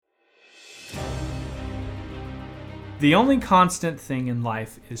The only constant thing in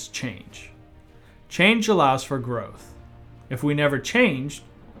life is change. Change allows for growth. If we never changed,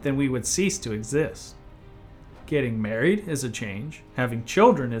 then we would cease to exist. Getting married is a change. Having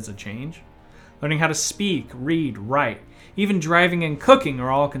children is a change. Learning how to speak, read, write, even driving and cooking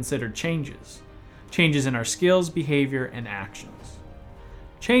are all considered changes. Changes in our skills, behavior, and actions.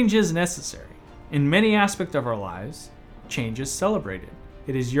 Change is necessary. In many aspects of our lives, change is celebrated.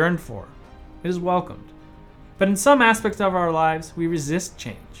 It is yearned for. It is welcomed. But in some aspects of our lives, we resist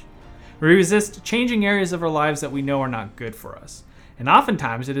change. We resist changing areas of our lives that we know are not good for us. And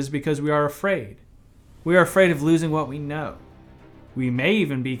oftentimes it is because we are afraid. We are afraid of losing what we know. We may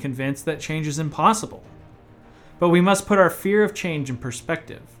even be convinced that change is impossible. But we must put our fear of change in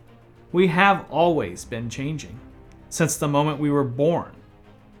perspective. We have always been changing, since the moment we were born.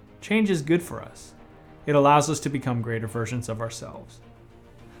 Change is good for us. It allows us to become greater versions of ourselves.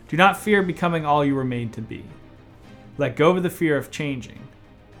 Do not fear becoming all you were made to be. Let go of the fear of changing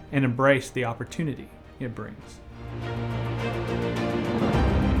and embrace the opportunity it brings.